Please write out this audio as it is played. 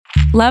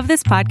Love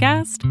this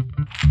podcast?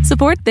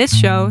 Support this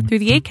show through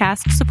the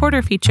Acast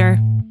supporter feature.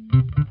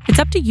 It's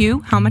up to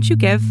you how much you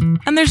give,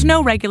 and there's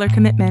no regular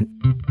commitment.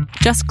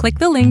 Just click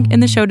the link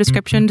in the show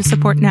description to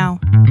support now.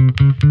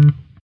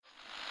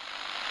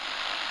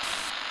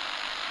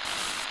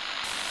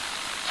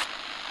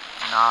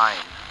 Nine,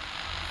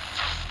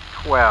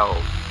 12,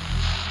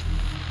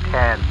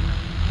 10,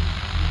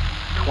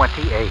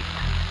 28,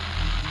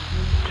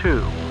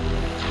 2,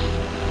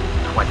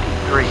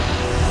 23.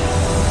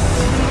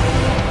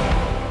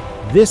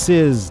 This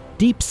is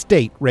Deep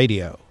State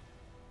Radio,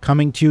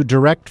 coming to you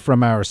direct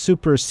from our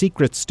super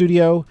secret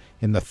studio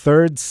in the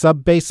third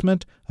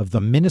sub-basement of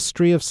the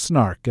Ministry of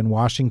Snark in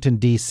Washington,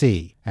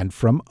 D.C., and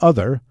from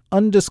other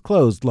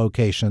undisclosed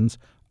locations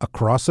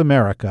across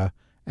America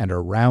and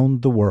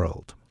around the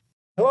world.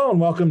 Hello and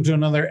welcome to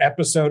another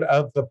episode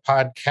of the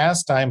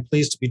podcast. I'm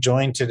pleased to be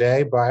joined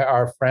today by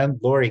our friend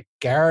Laurie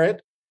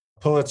Garrett,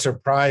 Pulitzer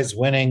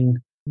Prize-winning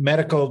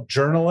medical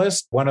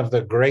journalist, one of the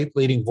great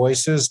leading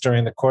voices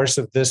during the course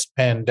of this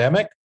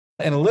pandemic.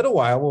 In a little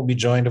while, we'll be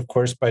joined, of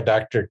course, by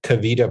Dr.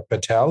 Kavita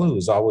Patel,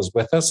 who's always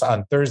with us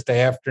on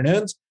Thursday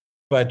afternoons,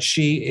 but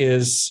she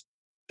is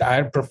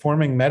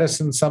performing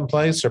medicine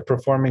someplace or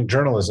performing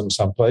journalism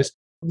someplace.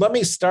 Let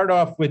me start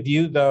off with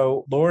you,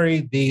 though,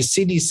 Laurie. The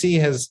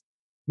CDC has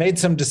made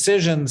some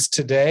decisions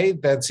today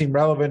that seem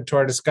relevant to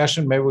our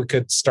discussion. Maybe we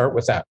could start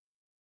with that.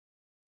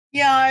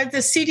 Yeah,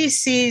 the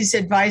CDC's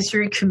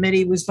advisory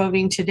committee was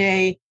voting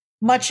today,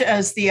 much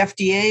as the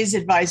FDA's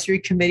advisory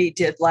committee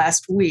did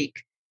last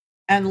week.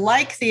 And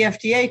like the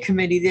FDA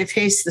committee, they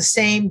face the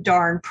same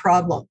darn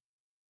problem.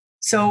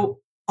 So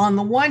on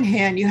the one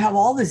hand, you have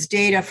all this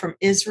data from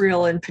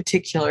Israel in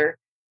particular,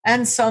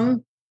 and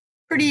some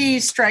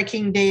pretty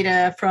striking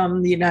data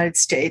from the United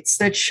States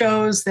that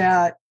shows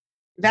that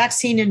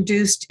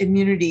vaccine-induced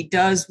immunity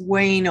does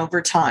wane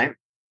over time.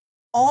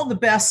 All the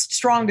best,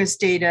 strongest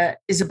data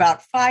is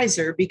about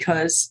Pfizer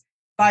because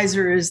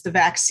Pfizer is the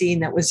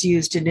vaccine that was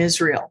used in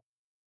Israel.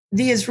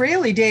 The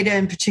Israeli data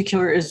in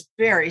particular is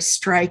very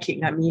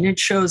striking. I mean, it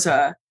shows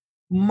a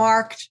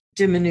marked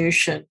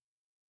diminution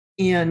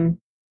in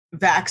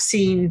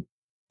vaccine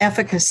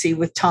efficacy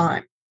with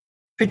time,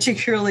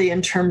 particularly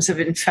in terms of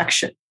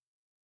infection,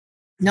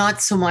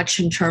 not so much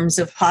in terms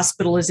of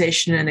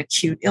hospitalization and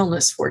acute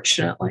illness,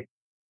 fortunately.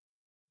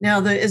 Now,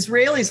 the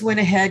Israelis went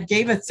ahead,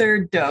 gave a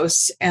third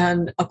dose,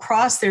 and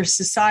across their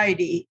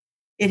society,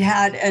 it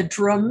had a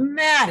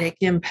dramatic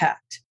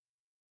impact,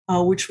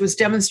 which was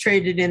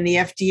demonstrated in the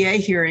FDA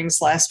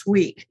hearings last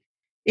week.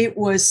 It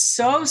was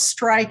so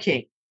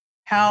striking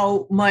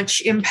how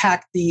much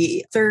impact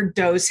the third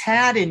dose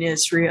had in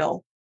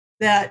Israel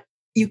that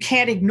you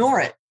can't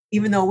ignore it,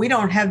 even though we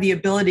don't have the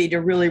ability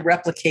to really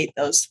replicate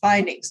those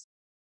findings.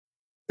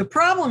 The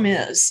problem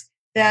is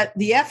that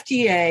the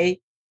FDA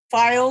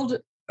filed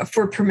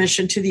for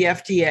permission to the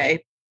FDA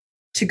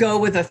to go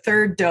with a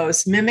third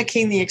dose,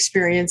 mimicking the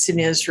experience in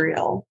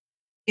Israel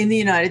in the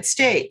United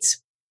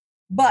States.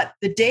 But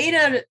the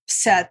data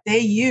set they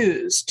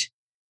used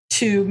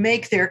to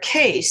make their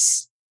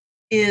case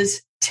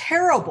is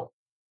terrible.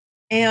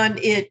 And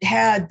it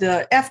had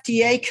the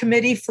FDA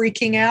committee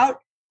freaking out.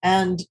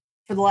 And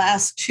for the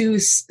last two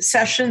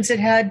sessions, it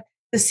had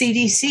the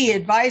CDC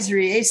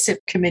advisory ACIP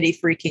committee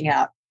freaking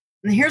out.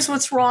 And here's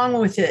what's wrong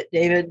with it,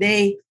 David.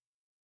 They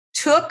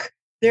took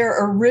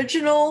their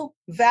original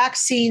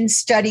vaccine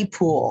study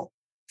pool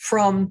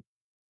from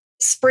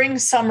spring,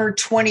 summer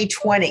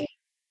 2020.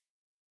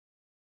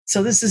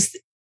 So this is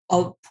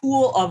a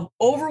pool of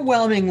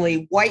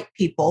overwhelmingly white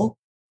people,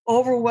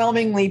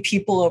 overwhelmingly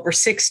people over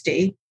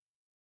 60,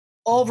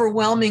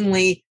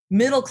 overwhelmingly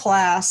middle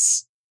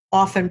class,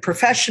 often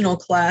professional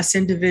class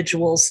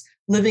individuals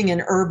living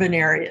in urban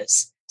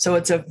areas. So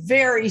it's a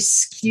very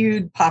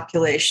skewed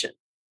population.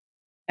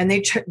 And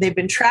they've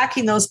been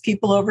tracking those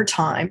people over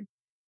time.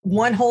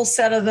 One whole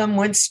set of them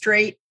went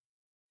straight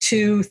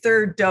to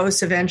third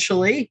dose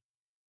eventually,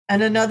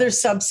 and another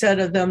subset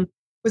of them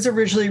was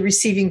originally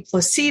receiving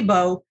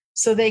placebo,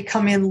 so they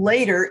come in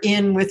later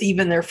in with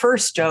even their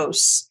first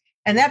dose.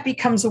 And that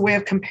becomes a way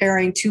of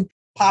comparing two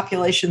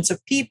populations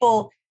of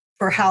people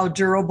for how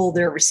durable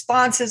their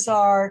responses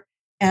are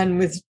and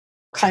with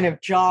kind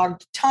of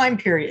jogged time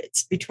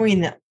periods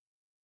between them.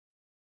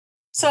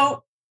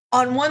 So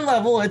on one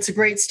level, it's a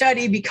great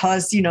study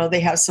because, they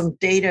have some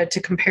data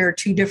to compare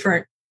two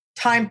different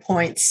time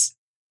points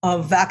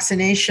of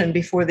vaccination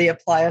before they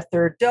apply a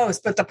third dose.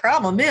 But the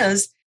problem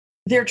is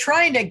they're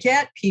trying to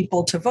get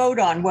people to vote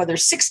on whether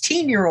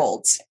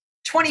 16-year-olds,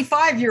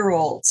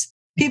 25-year-olds,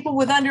 people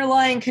with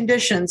underlying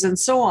conditions and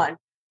so on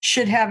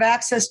should have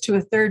access to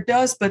a third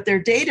dose, but their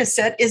data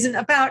set isn't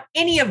about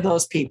any of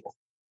those people.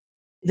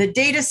 The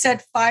data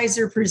set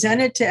Pfizer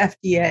presented to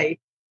FDA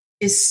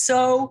is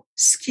so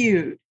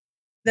skewed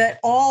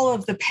that all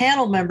of the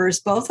panel members,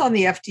 both on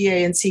the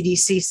FDA and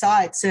CDC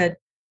side, said,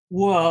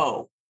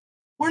 whoa,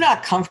 we're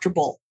not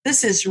comfortable.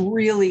 This is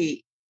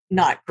really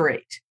not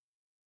great.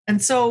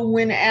 And so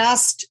when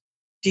asked,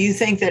 do you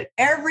think that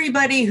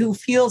everybody who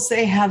feels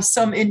they have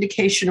some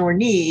indication or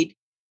need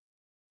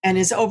and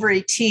is over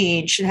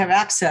 18 should have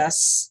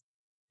access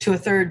to a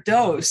third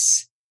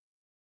dose.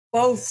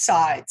 Both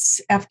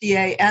sides,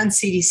 FDA and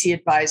CDC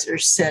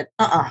advisors, said,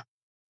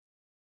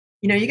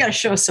 you got to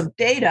show us some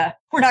data.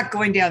 We're not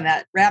going down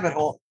that rabbit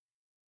hole.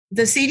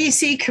 The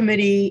CDC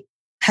committee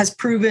has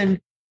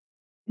proven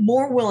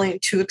more willing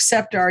to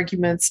accept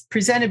arguments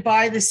presented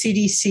by the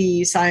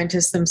CDC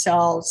scientists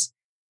themselves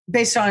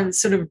based on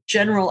sort of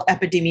general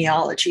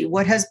epidemiology,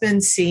 what has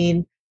been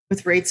seen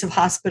with rates of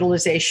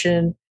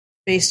hospitalization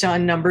based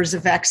on numbers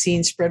of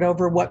vaccines spread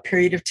over what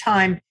period of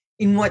time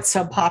in what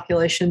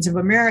subpopulations of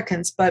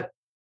Americans. But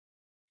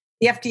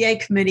the FDA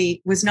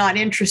committee was not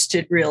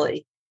interested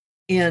really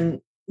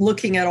in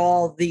looking at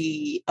all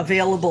the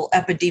available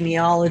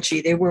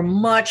epidemiology. They were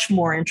much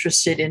more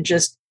interested in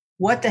just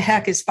what the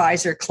heck is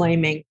Pfizer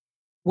claiming?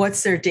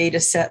 What's their data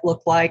set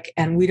look like?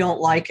 And we don't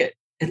like it.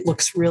 It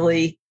looks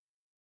really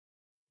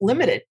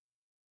limited.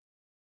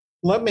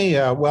 Let me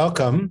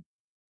welcome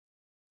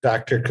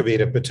Dr.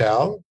 Kavita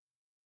Patel.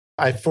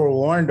 I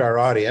forewarned our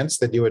audience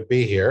that you would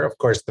be here. Of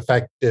course, the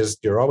fact is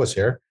you're always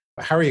here.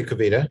 How are you,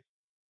 Kavita?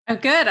 Oh,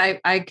 good.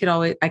 I can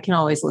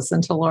always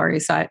listen to Lori,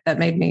 so that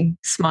made me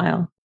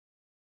smile.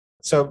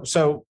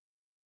 So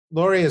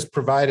Lori has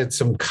provided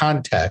some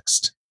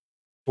context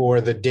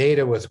for the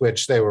data with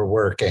which they were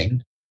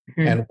working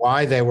and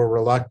why they were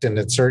reluctant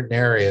in certain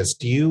areas.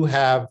 Do you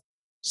have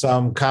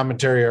some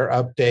commentary or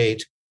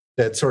update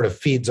that sort of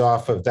feeds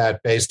off of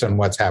that based on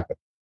what's happened?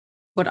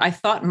 What I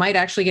thought might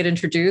actually get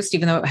introduced,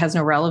 even though it has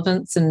no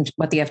relevance in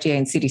what the FDA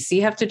and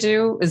CDC have to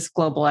do, is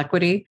global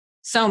equity.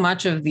 So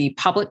much of the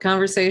public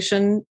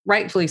conversation,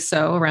 rightfully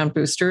so, around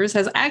boosters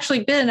has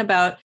actually been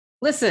about,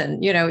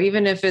 listen,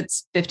 even if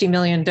it's 50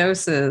 million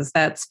doses,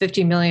 that's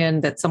 50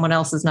 million that someone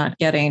else is not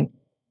getting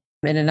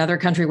in another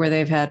country where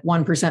they've had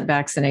 1%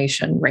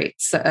 vaccination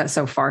rates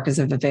so far because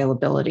of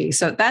availability.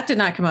 So that did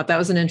not come up. That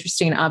was an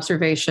interesting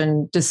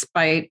observation,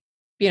 despite,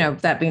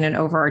 that being an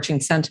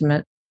overarching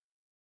sentiment.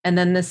 And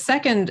then the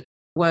second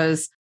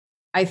was,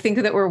 I think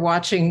that we're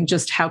watching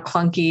just how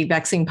clunky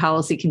vaccine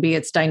policy can be.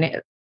 It's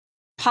dynamic.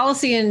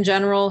 Policy in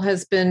general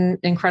has been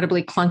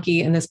incredibly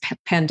clunky in this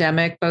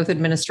pandemic, both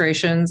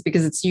administrations,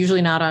 because it's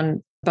usually not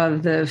on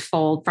above the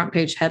fold front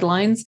page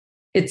headlines.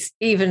 It's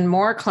even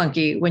more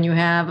clunky when you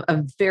have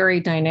a very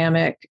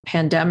dynamic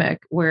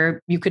pandemic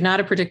where you could not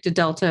have predicted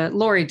Delta.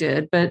 Lori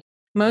did, but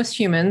most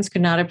humans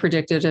could not have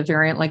predicted a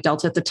variant like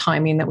Delta at the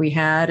timing that we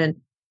had. And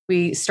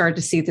we started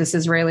to see this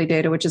Israeli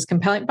data, which is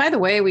compelling. By the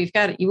way, we've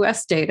got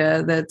US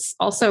data that's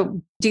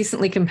also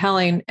decently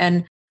compelling.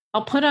 And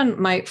I'll put on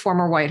my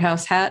former White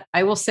House hat.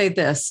 I will say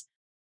this.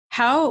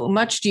 How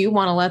much do you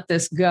want to let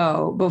this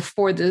go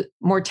before the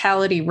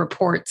mortality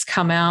reports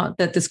come out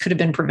that this could have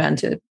been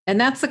prevented? And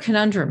that's the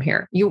conundrum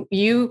here.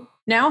 You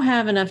now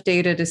have enough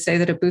data to say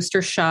that a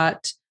booster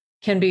shot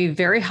can be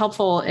very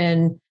helpful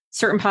in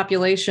certain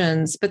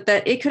populations, but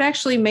that it could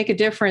actually make a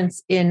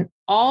difference in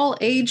all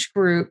age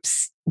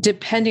groups,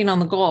 depending on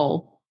the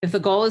goal. If the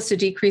goal is to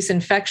decrease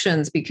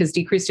infections because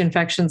decreased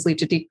infections lead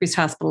to decreased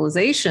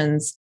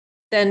hospitalizations,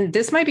 then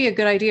this might be a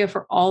good idea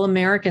for all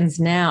Americans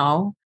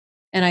now.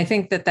 And I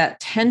think that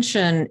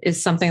tension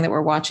is something that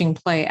we're watching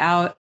play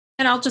out.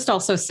 And I'll just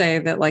also say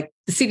that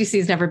the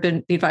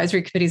CDC the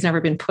advisory committee has never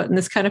been put in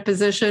this kind of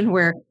position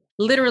where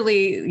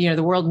literally,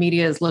 the world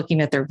media is looking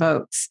at their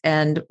votes,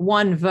 and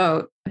one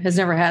vote has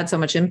never had so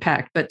much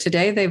impact. But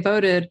today they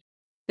voted,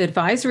 the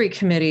advisory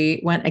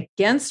committee went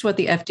against what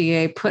the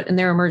FDA put in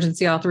their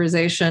emergency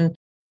authorization,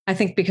 I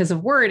think because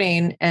of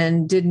wording,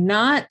 and did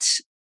not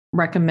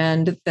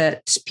recommend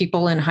that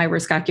people in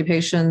high-risk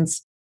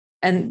occupations,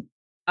 and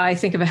I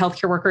think of a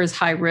healthcare worker as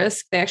high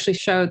risk. They actually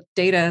showed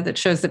data that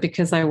shows that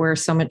because I wear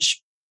so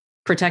much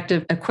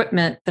protective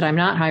equipment that I'm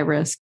not high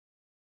risk.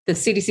 The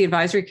CDC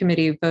advisory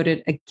committee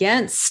voted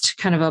against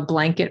kind of a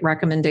blanket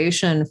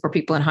recommendation for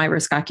people in high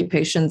risk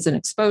occupations and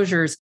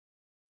exposures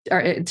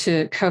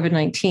to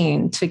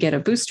COVID-19 to get a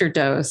booster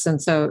dose.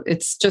 And so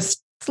it's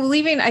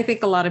leaving, I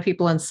think, a lot of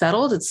people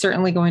unsettled. It's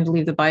certainly going to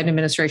leave the Biden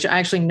administration. I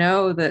actually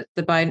know that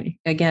the Biden,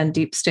 again,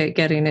 deep state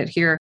getting it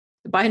here,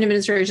 the Biden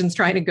administration is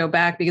trying to go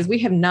back because we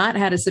have not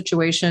had a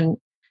situation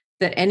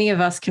that any of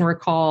us can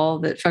recall,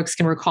 that folks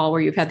can recall, where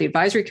you've had the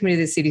advisory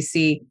committee of the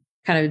CDC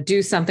kind of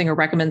do something or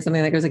recommend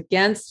something that goes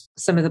against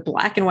some of the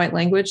black and white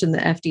language in the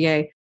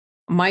FDA.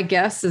 My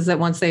guess is that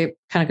once they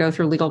kind of go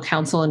through legal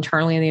counsel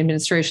internally in the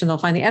administration, they'll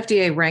find the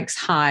FDA ranks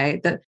high.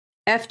 The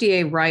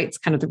FDA writes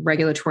kind of the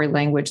regulatory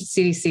language. The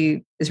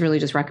CDC is really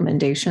just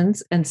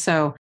recommendations. And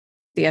so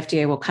the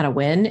FDA will kind of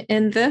win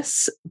in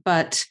this,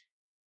 but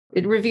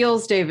it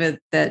reveals, David,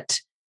 that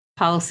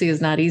policy is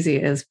not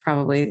easy, as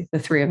probably the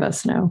three of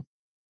us know.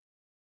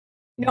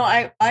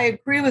 I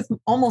agree with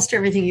almost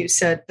everything you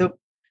said. The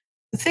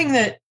thing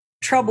that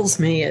troubles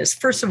me is,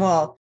 first of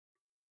all,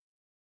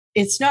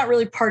 it's not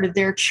really part of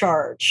their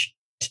charge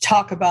to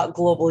talk about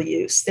global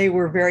use. They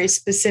were very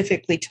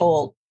specifically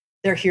told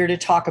they're here to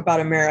talk about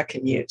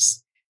American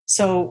use.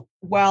 So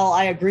while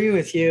I agree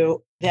with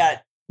you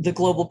that the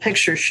global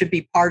picture should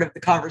be part of the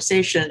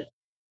conversation,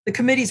 the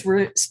committees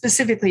were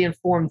specifically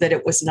informed that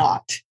it was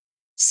not.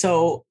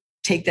 So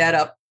take that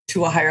up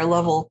to a higher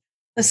level.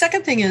 The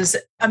second thing is,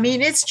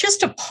 it's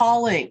just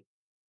appalling.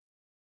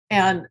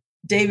 And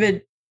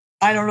David,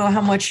 I don't know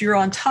how much you're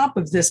on top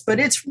of this, but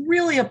it's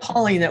really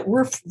appalling that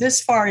we're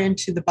this far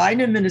into the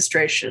Biden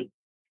administration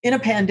in a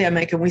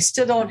pandemic and we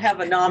still don't have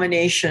a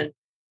nomination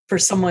for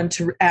someone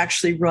to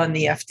actually run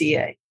the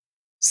FDA.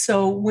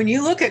 So when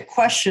you look at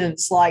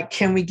questions like,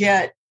 can we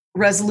get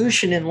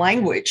resolution in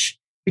language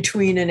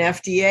between an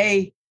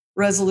FDA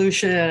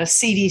resolution and a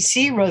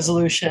CDC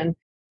resolution,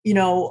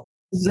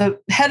 the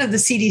head of the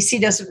CDC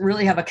doesn't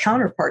really have a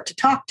counterpart to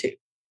talk to.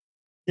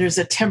 There's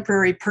a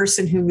temporary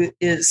person who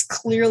is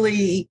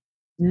clearly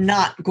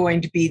not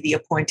going to be the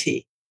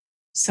appointee.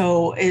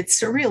 So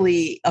it's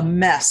really a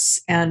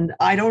mess. And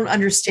I don't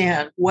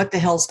understand what the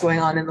hell's going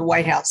on in the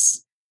White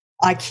House.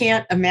 I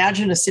can't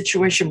imagine a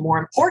situation more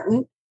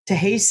important to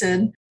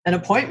hasten an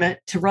appointment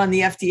to run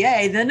the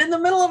FDA than in the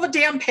middle of a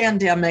damn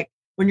pandemic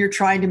when you're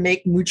trying to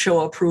make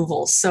mucho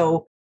approvals.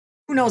 So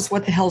who knows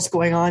what the hell's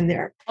going on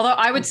there? Although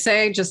I would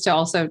say, just to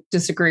also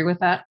disagree with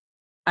that,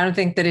 I don't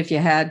think that if you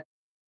had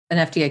an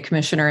FDA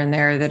commissioner in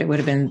there, that it would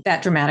have been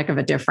that dramatic of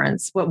a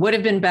difference. What would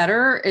have been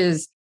better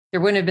is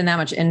there wouldn't have been that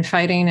much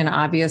infighting and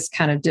obvious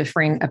kind of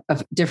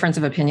difference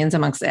of opinions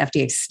amongst the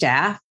FDA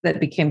staff that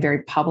became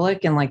very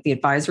public in like the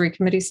advisory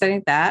committee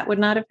setting. That would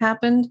not have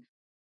happened.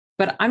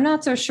 But I'm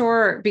not so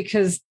sure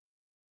because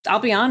I'll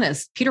be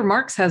honest, Peter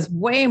Marks has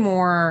way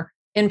more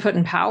input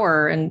and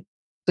power and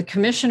the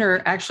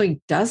commissioner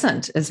actually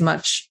doesn't as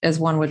much as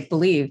one would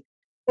believe.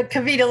 But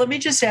Kavita, let me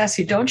just ask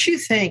you, don't you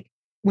think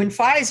when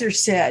Pfizer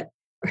said,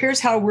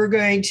 here's how we're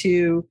going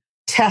to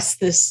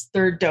test this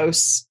third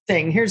dose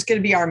thing. Here's going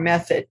to be our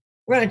method.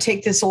 We're going to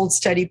take this old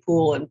study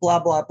pool and blah,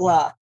 blah,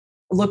 blah,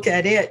 look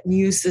at it and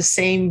use the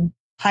same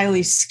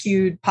highly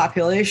skewed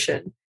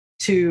population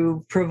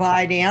to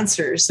provide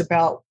answers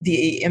about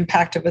the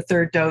impact of a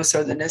third dose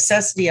or the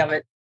necessity of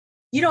it.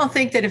 You don't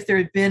think that if there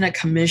had been a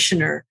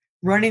commissioner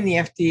running the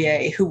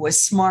FDA who was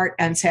smart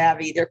and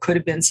savvy, there could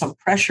have been some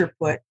pressure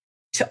put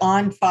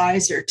on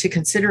Pfizer to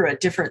consider a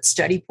different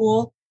study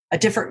pool, a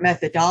different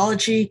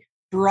methodology,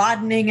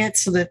 broadening it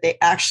so that they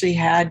actually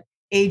had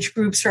age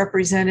groups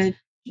represented?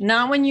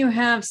 Not when you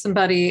have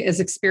somebody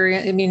as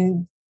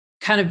experienced.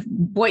 Kind of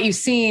what you've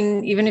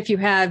seen, even if you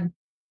had,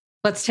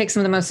 let's take some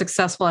of the most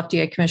successful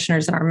FDA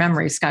commissioners in our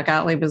memory. Scott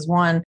Gottlieb is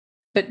one,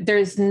 but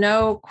there's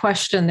no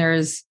question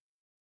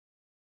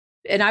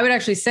and I would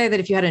actually say that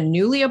if you had a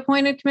newly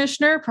appointed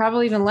commissioner,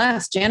 probably even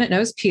less. Janet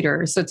knows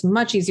Peter, so it's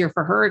much easier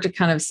for her to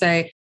kind of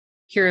say,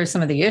 here are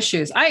some of the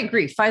issues. I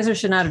agree. Pfizer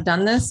should not have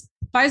done this.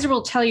 Pfizer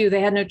will tell you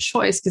they had no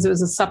choice because it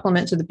was a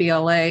supplement to the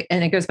BLA.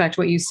 And it goes back to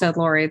what you said,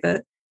 Lori,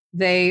 that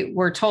they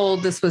were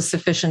told this was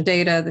sufficient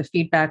data. The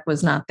feedback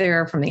was not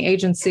there from the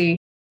agency.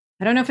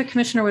 I don't know if a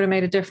commissioner would have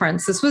made a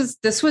difference. This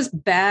was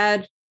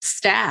bad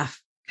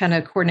staff kind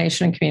of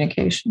coordination and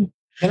communication.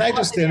 Can I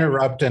just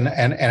interrupt and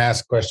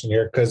ask a question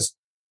here? Because,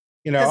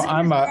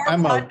 I'm a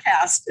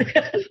podcast.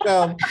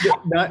 Well,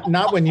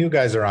 not when you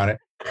guys are on it,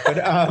 but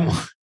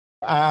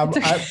but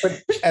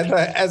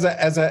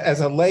as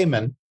a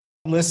layman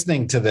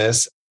listening to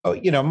this,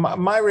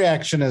 my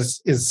reaction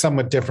is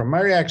somewhat different.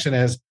 My reaction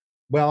is,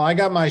 well, I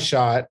got my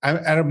shot.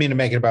 I don't mean to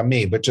make it about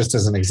me, but just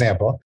as an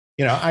example,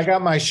 I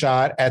got my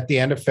shot at the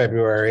end of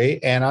February,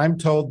 and I'm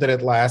told that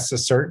it lasts a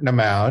certain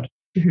amount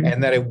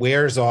and that it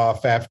wears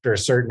off after a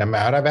certain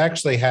amount. I've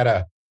actually had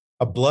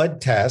a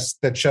blood test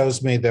that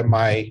shows me that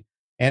my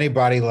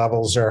antibody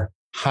levels are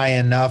high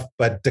enough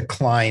but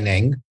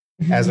declining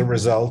as a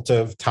result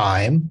of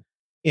time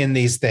in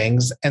these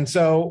things. And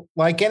so,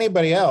 like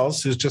anybody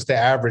else who's just the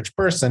average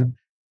person,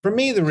 for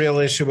me, the real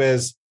issue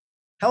is,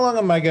 how long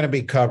am I going to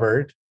be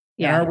covered?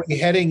 Yeah. And are we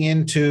heading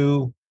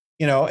into,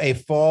 a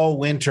fall,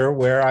 winter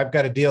where I've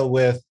got to deal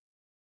with,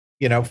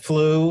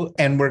 flu,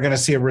 and we're going to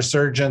see a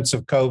resurgence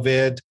of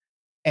COVID,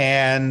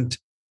 and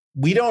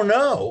we don't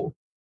know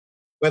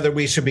whether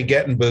we should be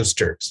getting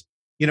boosters.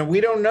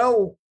 We don't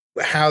know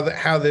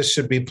how this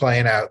should be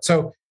playing out.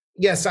 So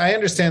yes, I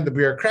understand the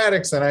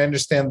bureaucratics and I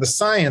understand the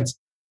science,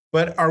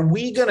 but are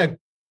we going to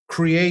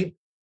create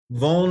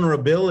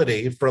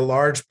vulnerability for a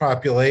large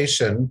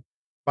population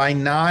by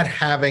not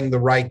having the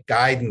right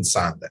guidance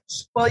on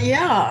this? Well,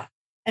 yeah.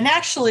 And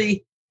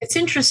actually, it's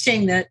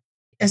interesting that,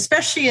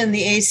 especially in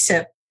the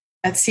ACIP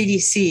at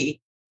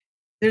CDC,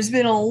 there's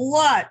been a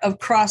lot of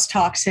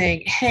crosstalk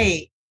saying,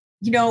 hey,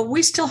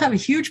 we still have a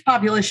huge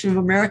population of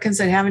Americans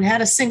that haven't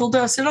had a single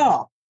dose at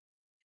all.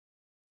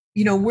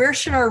 Where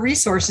should our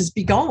resources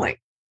be going?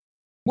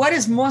 What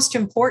is most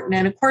important?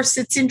 And of course,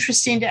 it's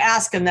interesting to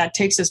ask, and that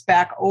takes us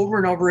back over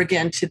and over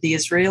again to the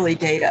Israeli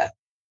data.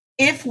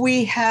 If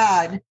we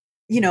had,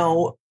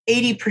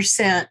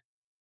 80%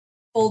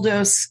 full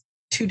dose,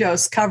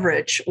 2-dose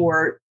coverage,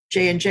 or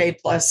J&J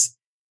plus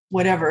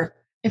whatever,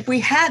 if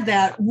we had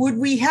that, would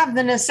we have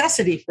the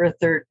necessity for a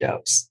third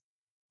dose?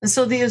 And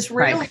so the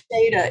Israeli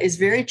data is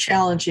very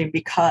challenging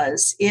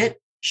because it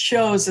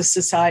shows a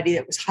society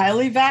that was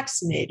highly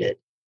vaccinated,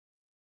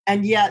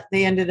 and yet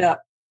they ended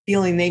up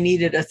feeling they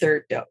needed a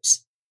third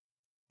dose.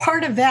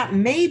 Part of that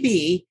may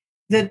be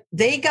that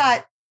they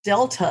got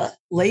Delta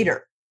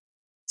later.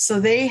 So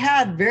they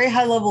had very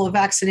high level of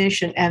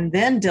vaccination and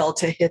then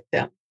Delta hit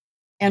them.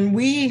 And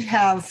we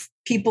have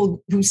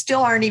people who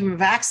still aren't even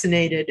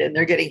vaccinated and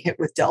they're getting hit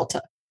with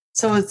Delta.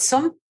 So it's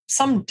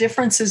some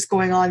differences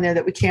going on there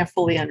that we can't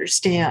fully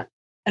understand.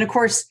 And of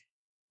course,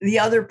 the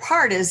other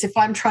part is if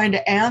I'm trying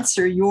to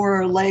answer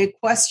your lay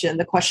question,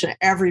 the question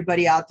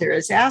everybody out there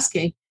is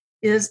asking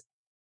is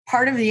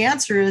part of the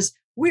answer is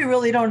we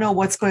really don't know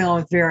what's going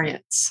on with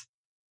variants.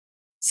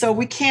 So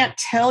we can't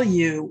tell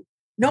you,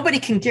 nobody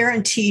can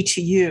guarantee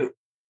to you,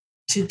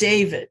 to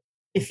David,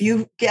 if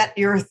you get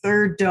your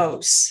third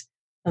dose,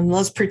 and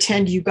let's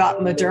pretend you got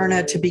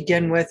Moderna to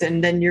begin with,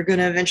 and then you're going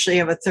to eventually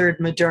have a third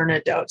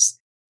Moderna dose.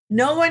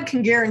 No one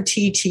can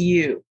guarantee to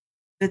you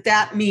that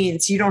that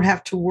means you don't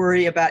have to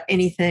worry about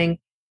anything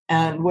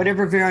and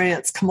whatever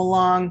variants come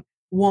along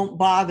won't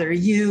bother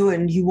you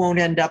and you won't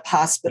end up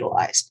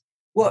hospitalized.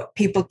 What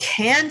people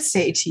can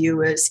say to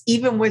you is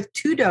even with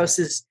 2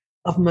 doses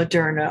of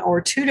Moderna or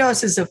 2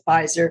 doses of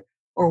Pfizer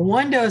or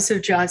 1 dose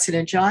of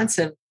Johnson &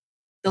 Johnson,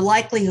 the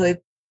likelihood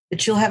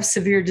that you'll have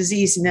severe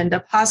disease and end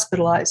up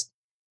hospitalized,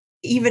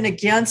 even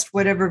against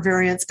whatever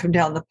variants come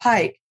down the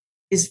pike,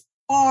 is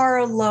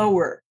far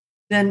lower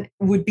than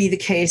would be the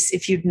case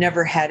if you'd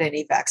never had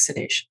any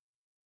vaccination.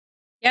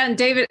 Yeah. And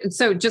David,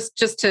 so just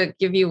to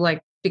give you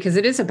because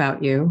it is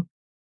about you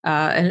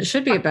and it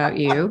should be about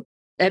you,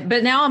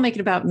 but now I'll make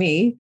it about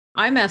me.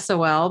 I'm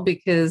SOL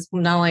because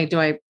not only do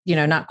I,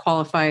 not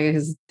qualify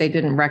because they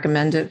didn't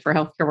recommend it for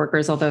healthcare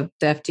workers, although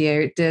the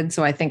FDA did.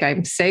 So I think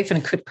I'm safe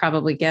and could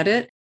probably get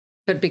it.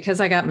 But because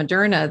I got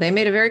Moderna, they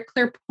made a very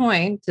clear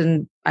point,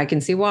 and I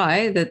can see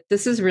why, that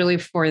this is really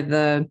for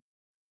I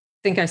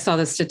think I saw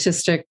the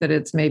statistic that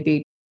it's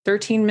maybe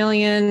 13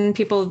 million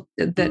people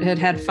that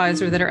had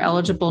Pfizer that are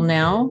eligible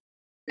now.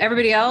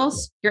 Everybody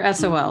else, you're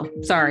SOL.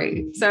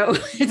 Sorry. So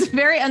it's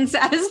very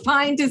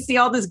unsatisfying to see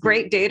all this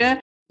great data.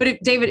 But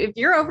David, if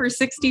you're over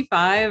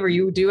 65 or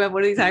you do have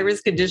one of these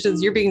high-risk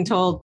conditions, you're being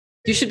told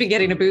you should be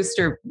getting a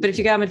booster. But if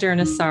you got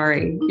Moderna,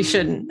 sorry, you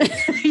shouldn't.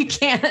 You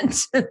can't.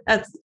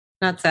 That's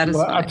not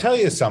satisfying. Well, I'll tell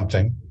you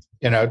something,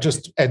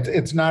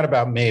 it's not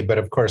about me, but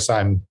of course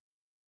I'm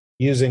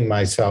using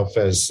myself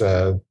as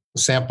a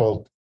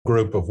sample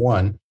group of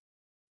one.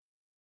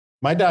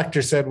 My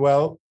doctor said,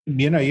 well,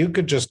 you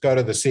could just go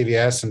to the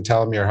CVS and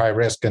tell them you're high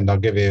risk and they'll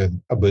give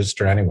you a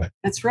booster anyway.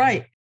 That's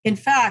right. In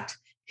fact,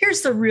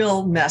 here's the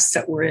real mess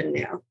that we're in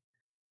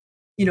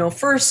now.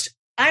 First,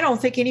 I don't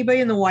think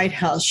anybody in the White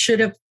House should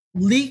have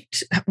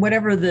leaked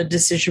whatever the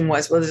decision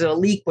was. Was it a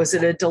leak? Was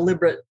it a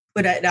deliberate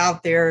put it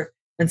out there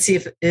and see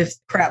if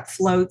crap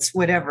floats,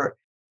 whatever.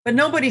 But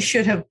nobody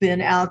should have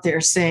been out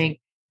there saying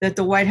that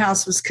the White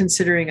House was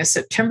considering a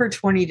September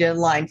 20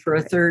 deadline for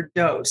a third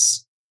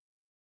dose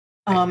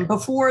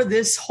before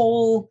this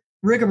whole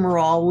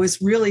rigmarole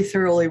was really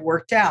thoroughly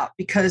worked out.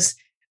 Because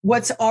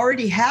what's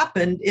already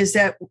happened is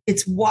that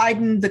it's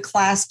widened the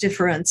class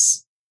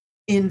difference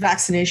in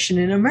vaccination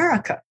in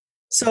America.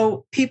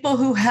 So people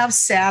who have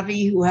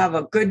savvy, who have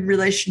a good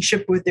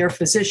relationship with their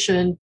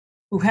physician,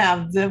 who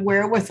have the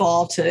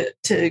wherewithal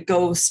to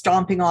go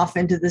stomping off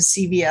into the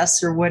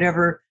CVS or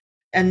whatever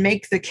and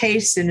make the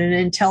case in an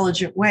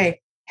intelligent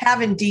way,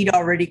 have indeed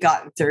already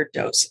gotten third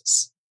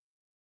doses.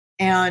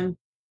 And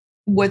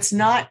what's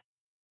not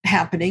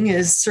happening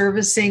is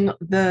servicing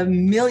the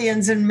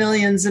millions and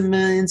millions and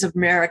millions of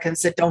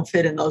Americans that don't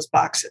fit in those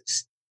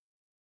boxes.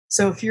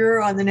 So if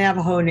you're on the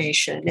Navajo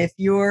Nation, if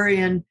you're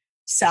in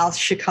South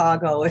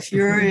Chicago, if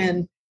you're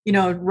in,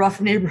 rough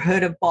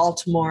neighborhood of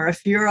Baltimore,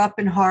 if you're up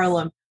in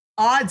Harlem,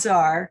 odds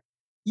are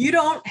you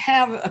don't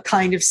have a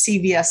kind of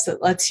CVS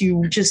that lets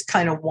you just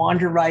kind of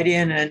wander right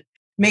in and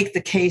make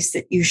the case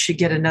that you should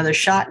get another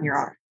shot in your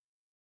arm.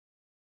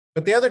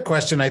 But the other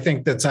question I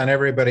think that's on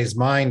everybody's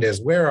mind is,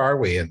 where are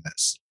we in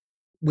this?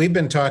 We've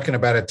been talking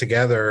about it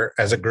together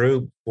as a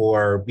group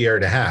for a year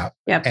and a half.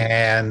 Yep.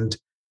 And,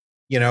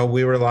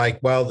 we were like,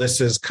 well, this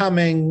is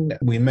coming.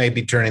 We may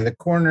be turning the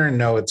corner.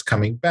 No, it's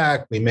coming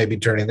back. We may be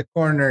turning the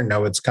corner.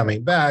 No, it's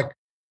coming back.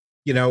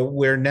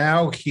 We're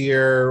now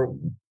here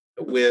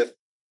with,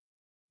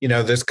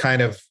 this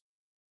kind of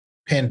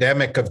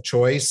pandemic of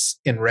choice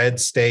in red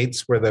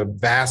states where the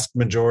vast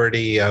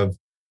majority of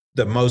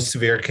the most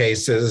severe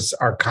cases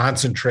are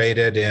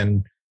concentrated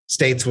in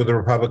states with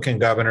Republican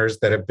governors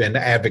that have been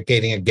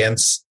advocating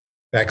against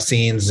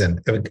vaccines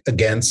and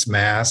against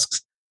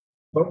masks.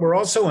 But we're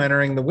also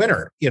entering the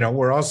winter.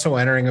 We're also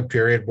entering a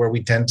period where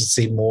we tend to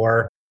see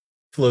more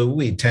flu.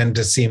 We tend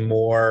to see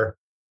more,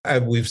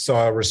 we've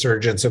saw a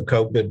resurgence of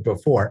COVID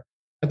before.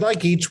 I'd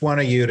like each one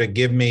of you to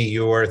give me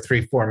your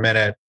 3-4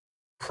 minute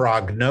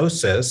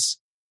prognosis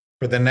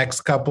for the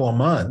next couple of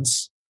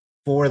months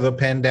for the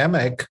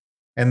pandemic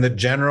and the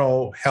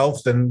general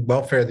health and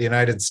welfare of the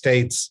United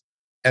States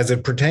as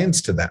it pertains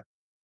to that.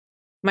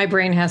 My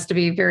brain has to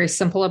be very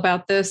simple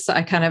about this.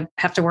 I kind of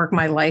have to work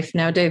my life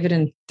now, David,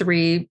 in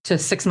 3 to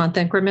 6 month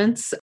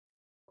increments.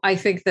 I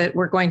think that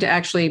we're going to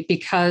actually,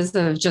 because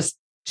of just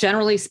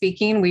generally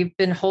speaking, we've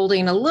been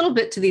holding a little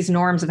bit to these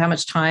norms of how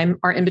much time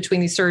are in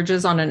between these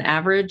surges on an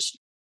average.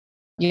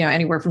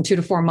 anywhere from 2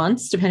 to 4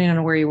 months, depending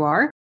on where you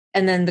are.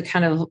 And then the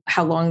kind of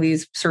how long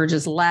these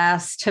surges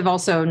last have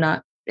also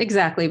not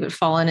exactly, but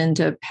fallen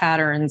into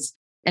patterns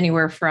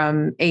anywhere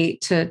from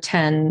 8 to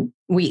 10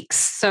 weeks.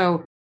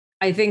 So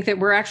I think that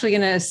we're actually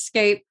going to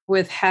escape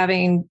with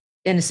having,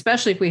 and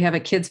especially if we have a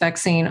kids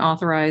vaccine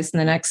authorized in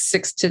the next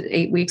 6 to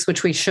 8 weeks,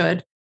 which we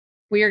should,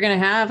 we are going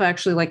to have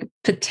actually like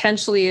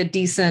potentially a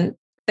decent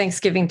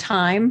Thanksgiving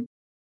time.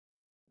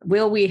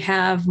 Will we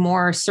have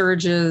more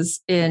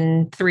surges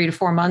in 3 to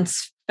 4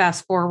 months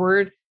fast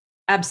forward?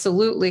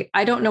 Absolutely.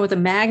 I don't know what the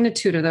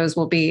magnitude of those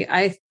will be.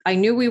 I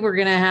knew we were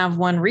going to have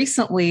one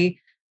recently,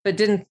 but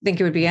didn't think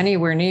it would be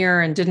anywhere near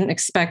and didn't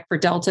expect for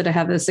Delta to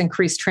have this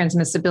increased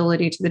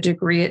transmissibility to the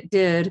degree it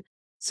did.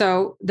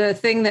 So the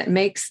thing that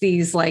makes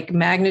these like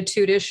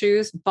magnitude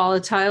issues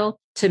volatile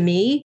to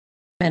me,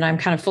 and I'm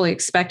kind of fully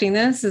expecting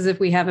this, is if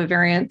we have a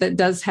variant that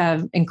does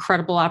have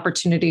incredible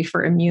opportunity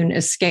for immune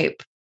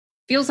escape.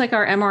 Feels like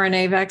our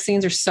mRNA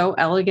vaccines are so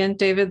elegant,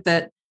 David,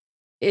 that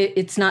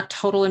it's not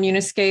total immune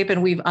escape.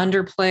 And we've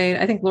underplayed,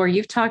 I think, Lori,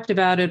 you've talked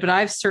about it, but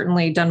I've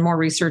certainly done more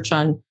research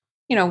on,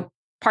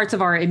 parts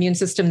of our immune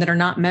system that are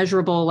not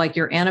measurable, like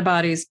your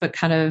antibodies, but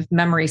kind of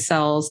memory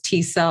cells,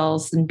 T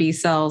cells and B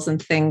cells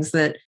and things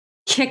that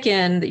kick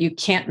in that you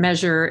can't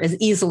measure as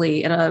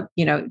easily at a,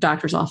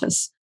 doctor's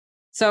office.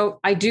 So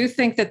I do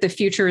think that the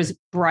future is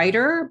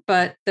brighter,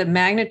 but the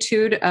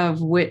magnitude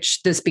of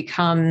which this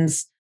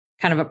becomes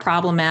kind of a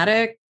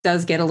problematic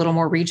does get a little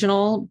more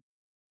regional.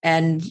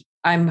 And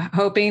I'm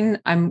hoping,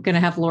 I'm going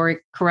to have Lori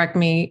correct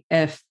me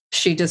if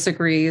she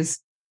disagrees,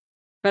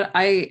 but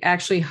I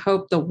actually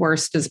hope the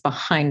worst is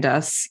behind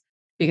us,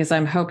 because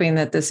I'm hoping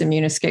that this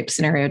immune escape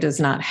scenario does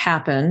not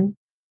happen.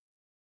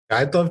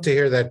 I'd love to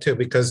hear that too,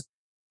 because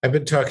I've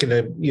been talking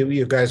to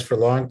you guys for a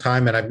long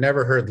time, and I've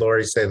never heard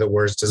Lori say the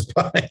worst is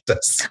behind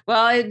us.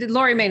 Well,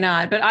 Lori may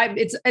not, but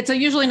it's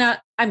usually not.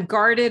 I'm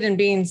guarded and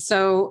being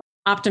so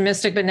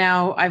optimistic, but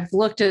now I've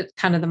looked at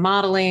kind of the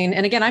modeling,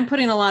 and again, I'm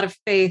putting a lot of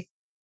faith.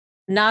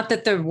 Not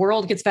that the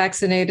world gets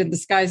vaccinated, the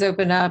skies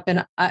open up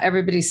and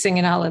everybody's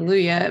singing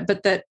hallelujah,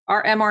 but that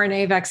our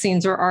mRNA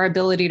vaccines or our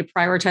ability to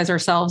prioritize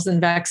ourselves in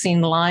vaccine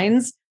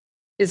lines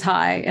is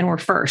high and we're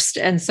first.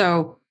 And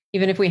so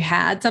even if we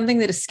had something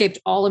that escaped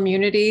all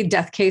immunity,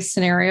 death case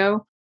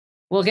scenario,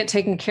 we'll get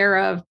taken care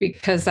of,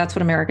 because that's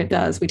what America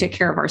does. We take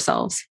care of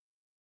ourselves.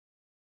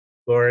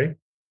 Lori?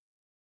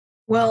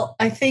 Well,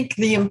 I think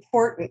the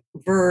important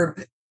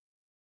verb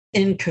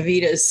in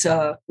Kavita's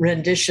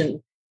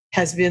rendition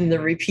has been the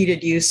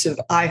repeated use of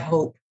 "I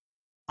hope,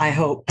 I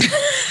hope."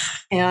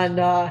 And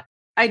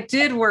I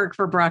did work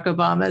for Barack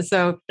Obama,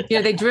 so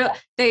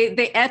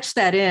they etched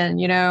that in,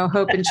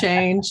 hope and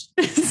change.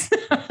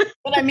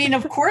 But I mean,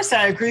 of course,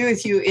 I agree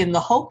with you in the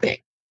hoping.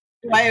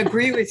 I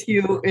agree with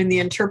you in the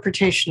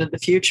interpretation of the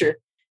future.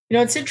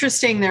 It's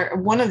interesting.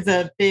 One of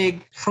the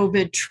big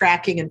COVID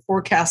tracking and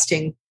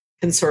forecasting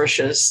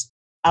consortia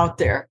out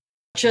there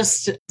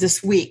just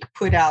this week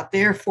put out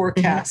their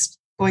forecast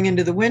going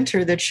into the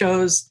winter that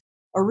shows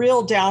a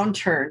real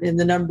downturn in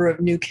the number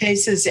of new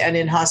cases and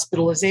in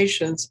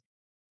hospitalizations,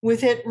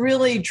 with it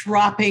really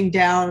dropping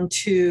down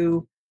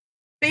to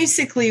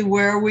basically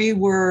where we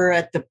were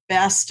at the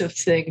best of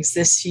things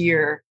this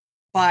year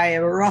by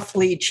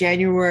roughly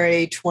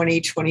January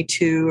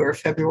 2022 or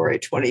February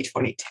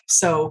 2022.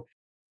 So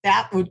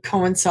that would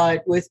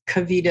coincide with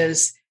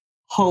Kavita's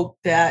hope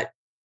that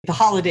the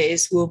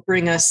holidays will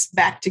bring us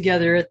back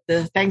together at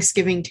the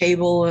Thanksgiving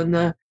table and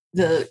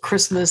the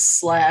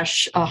Christmas /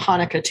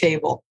 Hanukkah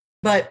table.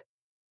 But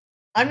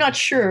I'm not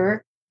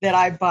sure that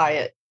I buy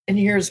it. And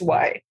here's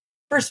why.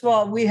 First of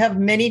all, we have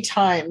many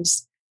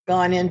times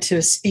gone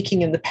into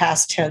speaking in the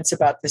past tense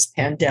about this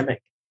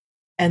pandemic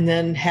and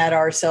then had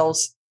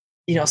ourselves,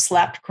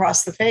 slapped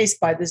across the face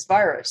by this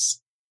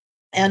virus.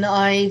 And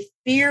I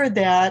fear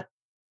that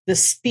the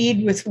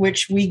speed with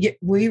which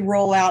we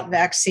roll out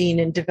vaccine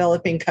in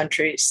developing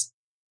countries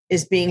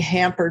is being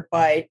hampered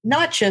by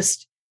not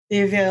just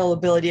the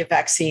availability of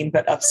vaccine,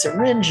 but of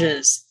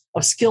syringes,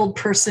 of skilled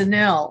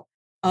personnel,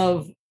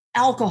 of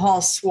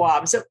alcohol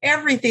swabs, of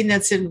everything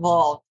that's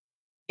involved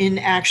in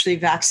actually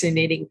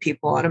vaccinating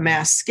people on a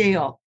mass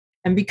scale.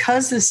 And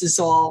because this is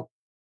all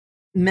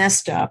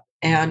messed up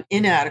and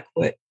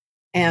inadequate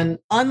and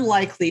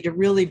unlikely to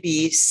really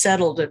be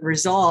settled and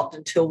resolved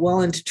until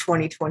well into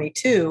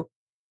 2022,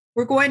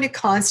 we're going to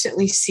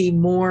constantly see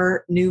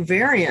more new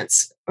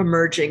variants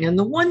emerging. And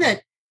the one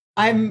that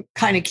I'm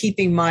kind of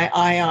keeping my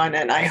eye on,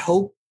 and I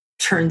hope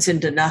turns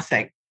into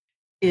nothing,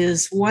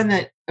 is one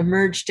that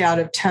emerged out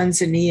of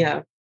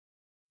Tanzania,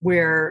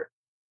 where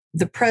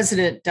the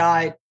president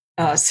died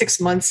 6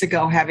 months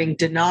ago, having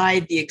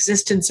denied the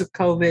existence of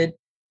COVID,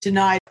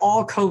 denied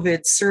all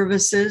COVID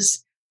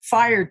services,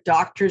 fired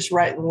doctors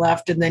right and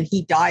left, and then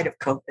he died of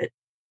COVID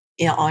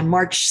on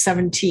March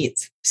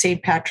 17th,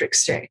 St.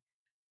 Patrick's Day.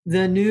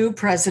 The new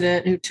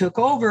president who took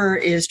over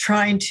is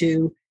trying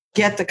to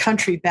get the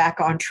country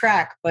back on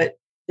track, but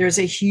there's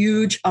a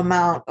huge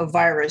amount of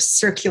virus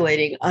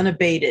circulating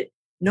unabated.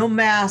 No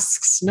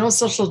masks, no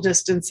social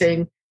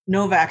distancing,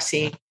 no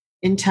vaccine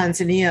in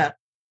Tanzania.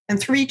 And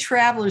 3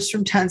 travelers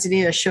from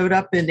Tanzania showed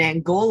up in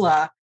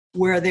Angola,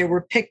 where they were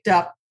picked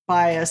up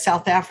by a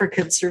South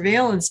African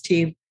surveillance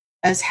team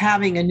as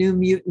having a new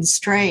mutant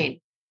strain.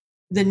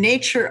 The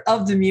nature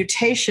of the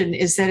mutation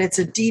is that it's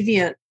a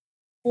deviant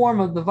form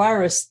of the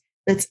virus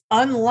that's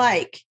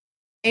unlike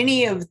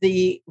any of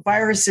the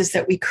viruses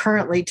that we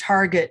currently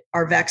target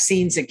our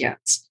vaccines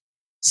against.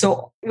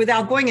 So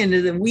without going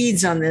into the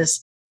weeds on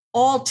this,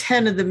 all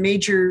 10 of the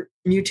major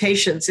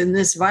mutations in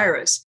this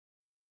virus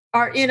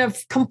are in a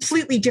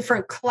completely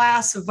different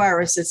class of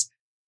viruses.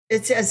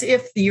 It's as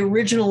if the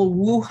original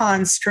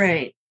Wuhan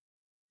strain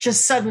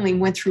just suddenly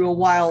went through a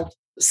wild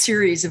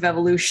series of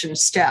evolution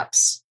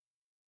steps.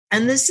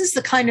 And this is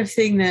the kind of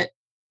thing that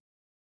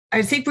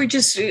I think we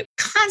just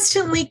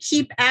constantly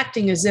keep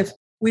acting as if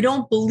we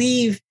don't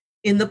believe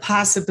in the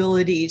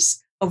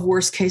possibilities of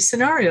worst case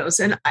scenarios.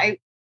 And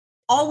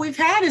all we've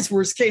had is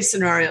worst case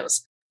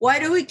scenarios. Why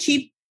do we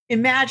keep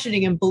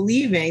imagining and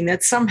believing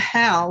that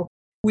somehow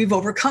we've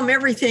overcome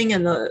everything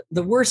and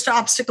the worst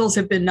obstacles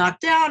have been knocked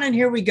down and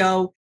here we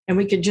go and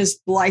we can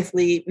just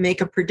blithely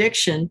make a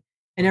prediction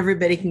and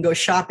everybody can go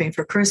shopping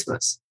for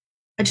Christmas?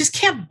 I just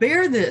can't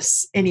bear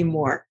this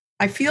anymore.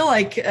 I feel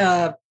like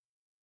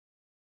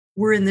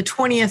we're in the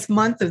 20th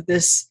month of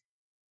this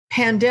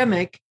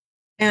pandemic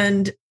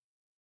and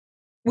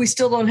we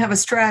still don't have a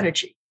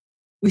strategy.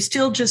 We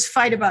still just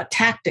fight about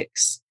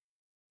tactics.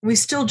 We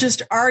still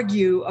just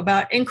argue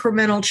about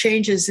incremental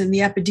changes in the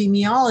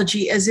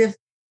epidemiology as if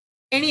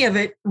any of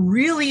it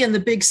really in the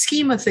big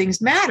scheme of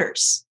things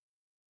matters.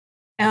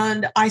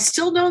 And I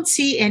still don't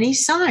see any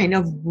sign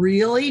of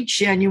really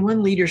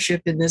genuine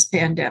leadership in this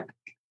pandemic.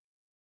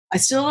 I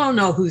still don't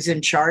know who's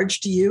in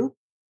charge. Do you?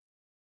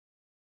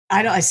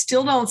 I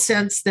still don't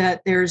sense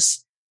that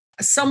there's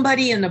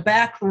somebody in the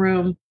back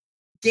room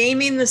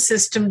gaming the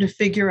system to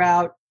figure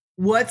out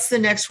what's the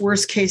next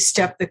worst case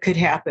step that could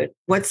happen.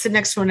 What's the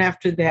next one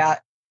after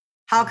that?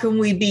 How can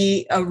we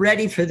be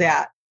ready for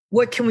that?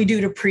 What can we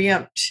do to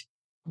preempt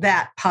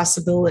that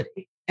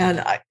possibility?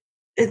 And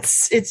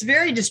it's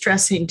very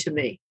distressing to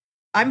me.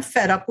 I'm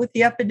fed up with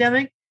the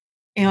epidemic.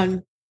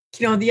 And,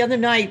 the other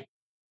night,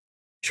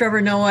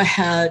 Trevor Noah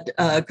had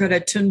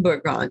Greta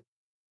Thunberg on.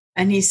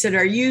 And he said,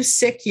 "Are you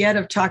sick yet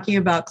of talking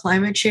about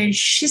climate change?"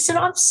 She said,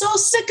 "I'm so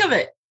sick of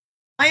it.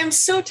 I am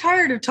so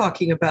tired of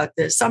talking about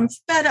this. I'm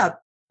fed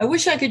up. I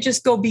wish I could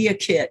just go be a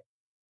kid."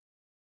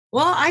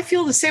 Well, I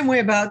feel the same way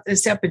about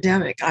this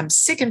epidemic. I'm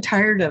sick and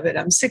tired of it.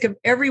 I'm sick of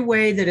every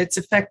way that it's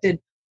affected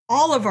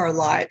all of our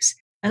lives.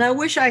 And I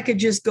wish I could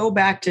just go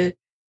back to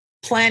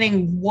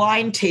planning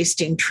wine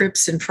tasting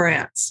trips in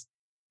France.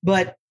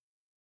 But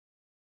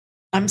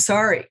I'm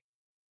sorry.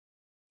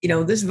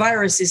 This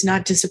virus is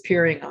not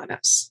disappearing on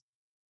us.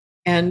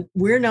 And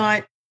we're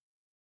not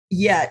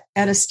yet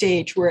at a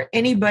stage where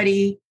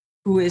anybody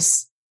who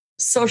is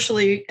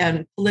socially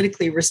and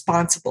politically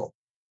responsible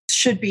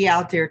should be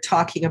out there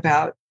talking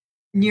about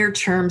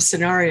near-term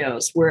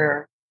scenarios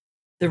where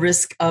the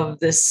risk of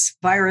this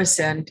virus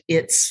and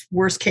its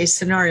worst-case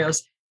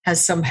scenarios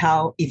has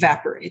somehow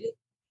evaporated.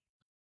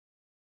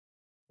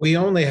 We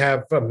only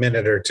have a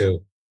minute or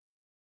two,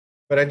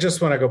 but I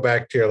just want to go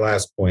back to your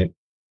last point.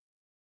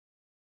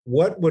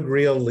 What would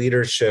real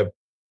leadership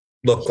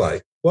look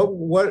like?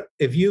 What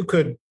if you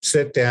could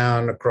sit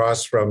down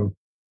across from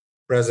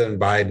President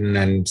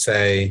Biden and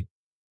say,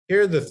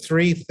 here are the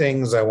 3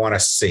 things I want to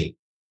see?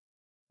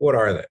 What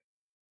are they?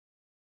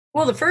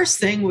 Well, the first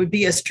thing would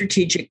be a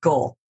strategic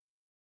goal.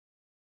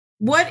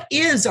 What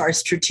is our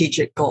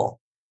strategic goal?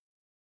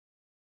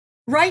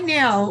 Right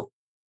now,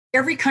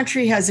 every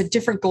country has a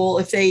different goal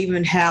if they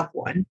even have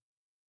one.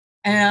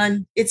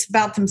 And it's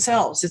about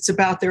themselves. It's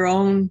about their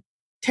own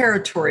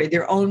territory,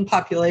 their own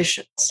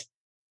populations.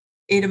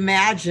 It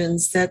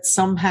imagines that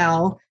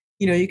somehow,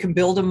 you can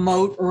build a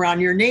moat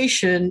around your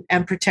nation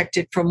and protect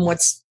it from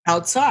what's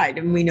outside.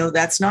 And we know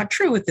that's not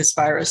true with this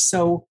virus.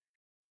 So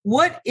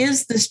what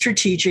is the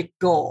strategic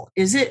goal?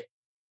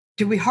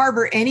 Do we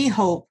harbor any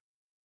hope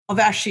of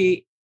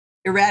actually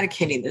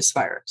eradicating this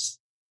virus?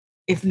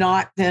 If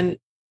not, then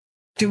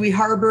do we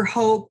harbor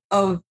hope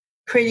of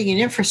creating an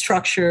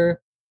infrastructure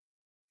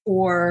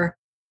for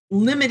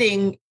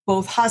limiting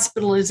both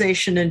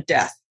hospitalization and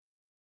death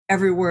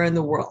everywhere in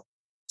the world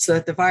so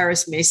that the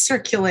virus may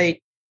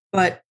circulate,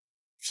 but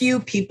few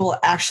people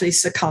actually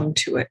succumb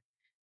to it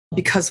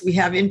because we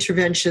have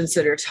interventions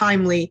that are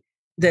timely,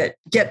 that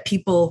get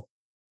people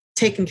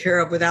taken care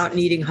of without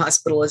needing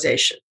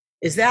hospitalization?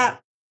 Is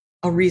that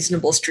a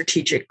reasonable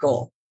strategic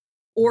goal?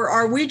 Or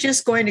are we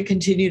just going to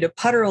continue to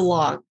putter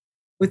along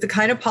with the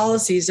kind of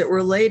policies that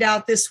were laid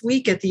out this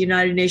week at the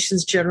United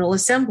Nations General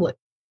Assembly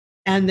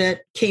and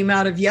that came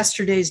out of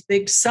yesterday's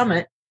big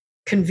summit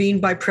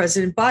convened by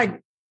President Biden?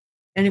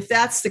 And if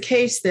that's the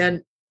case,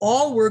 then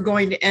all we're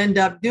going to end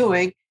up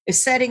doing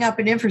is setting up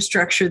an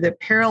infrastructure that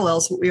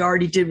parallels what we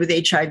already did with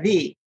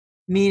HIV,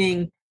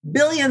 meaning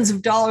billions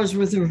of dollars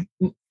worth of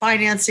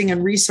financing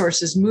and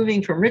resources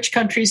moving from rich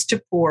countries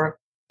to poor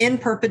in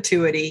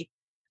perpetuity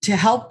to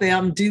help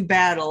them do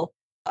battle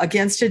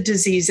against a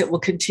disease that will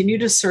continue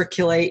to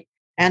circulate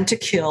and to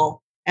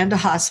kill and to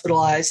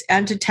hospitalize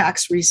and to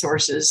tax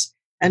resources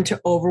and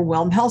to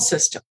overwhelm health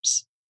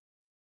systems.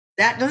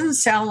 That doesn't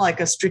sound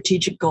like a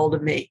strategic goal to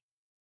me.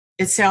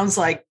 It sounds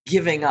like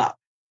giving up.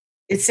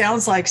 It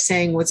sounds like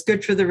saying what's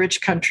good for the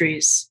rich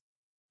countries,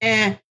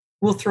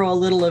 we'll throw a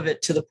little of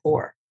it to the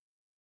poor.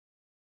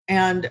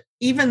 And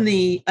even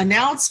the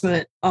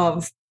announcement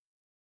of,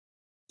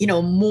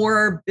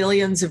 more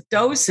billions of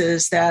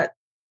doses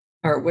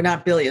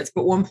not billions,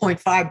 but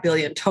 1.5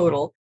 billion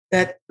total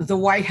that the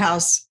White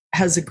House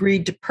has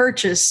agreed to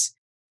purchase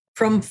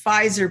from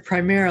Pfizer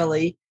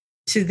primarily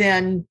to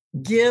then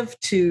give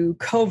to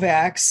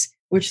COVAX,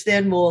 which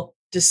then will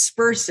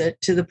disperse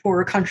it to the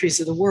poorer countries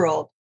of the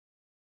world.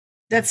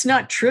 That's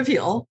not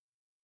trivial.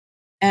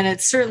 And it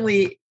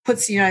certainly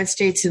puts the United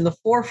States in the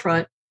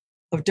forefront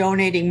of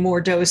donating more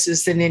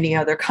doses than any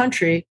other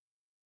country.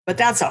 But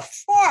that's a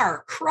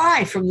far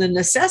cry from the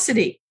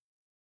necessity.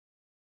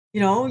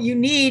 You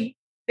need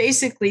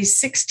basically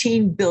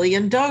 16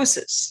 billion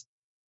doses,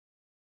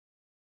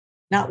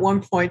 not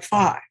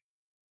 1.5.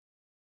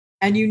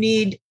 And you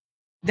need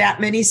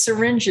that many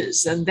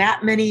syringes and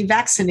that many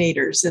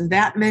vaccinators and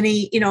that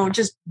many,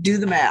 just do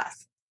the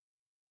math.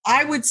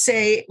 I would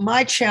say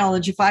my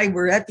challenge, if I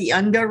were at the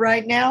UNGA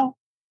right now,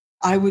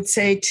 I would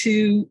say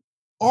to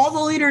all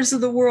the leaders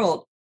of the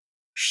world,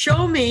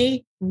 show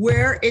me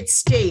where it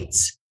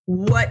states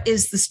what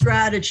is the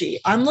strategy.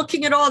 I'm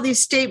looking at all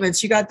these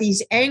statements. You got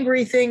these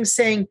angry things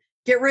saying,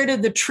 get rid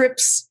of the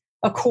TRIPS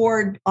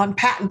Accord on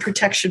patent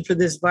protection for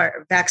this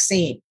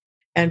vaccine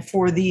and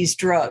for these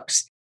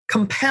drugs.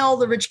 Compel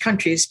the rich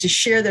countries to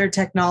share their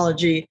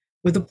technology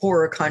with the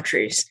poorer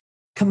countries.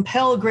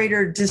 Compel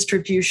greater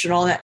distribution,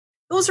 all that.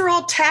 Those are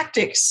all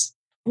tactics.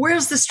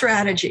 Where's the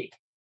strategy?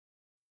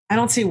 I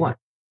don't see one.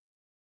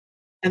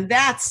 And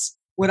that's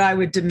what I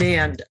would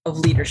demand of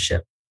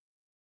leadership.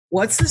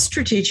 What's the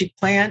strategic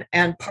plan?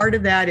 And part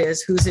of that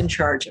is who's in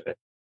charge of it.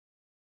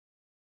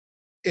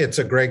 It's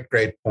a great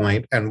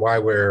point, and why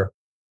we're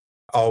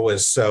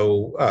always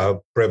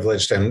so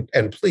privileged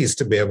and pleased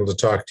to be able to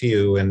talk to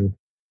you and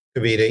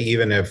Kavita,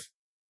 even if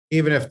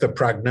the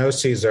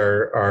prognoses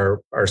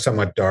are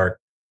somewhat dark.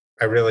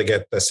 I really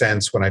get the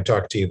sense when I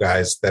talk to you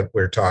guys that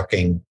we're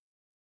talking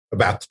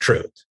about the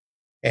truth,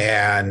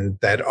 and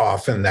that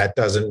often that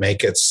doesn't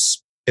make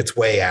its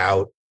way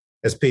out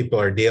as people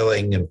are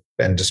dealing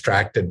and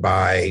distracted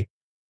by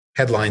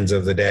headlines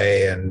of the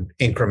day and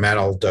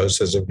incremental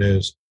doses of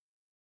news.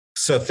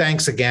 So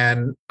thanks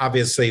again.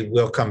 Obviously,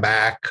 we'll come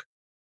back,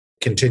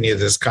 continue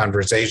this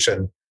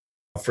conversation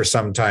for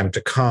some time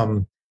to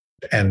come,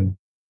 and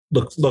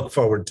look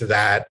forward to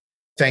that.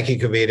 Thank you,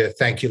 Kavita.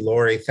 Thank you,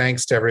 Lori.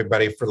 Thanks to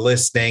everybody for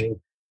listening.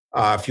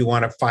 If you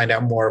want to find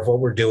out more of what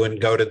we're doing,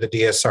 go to the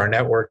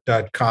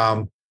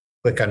dsrnetwork.com,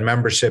 click on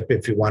membership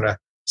if you want to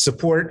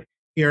support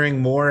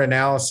hearing more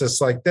analysis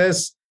like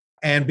this.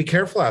 And be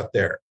careful out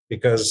there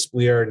because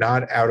we are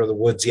not out of the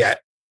woods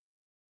yet.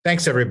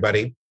 Thanks,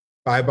 everybody.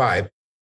 Bye-bye.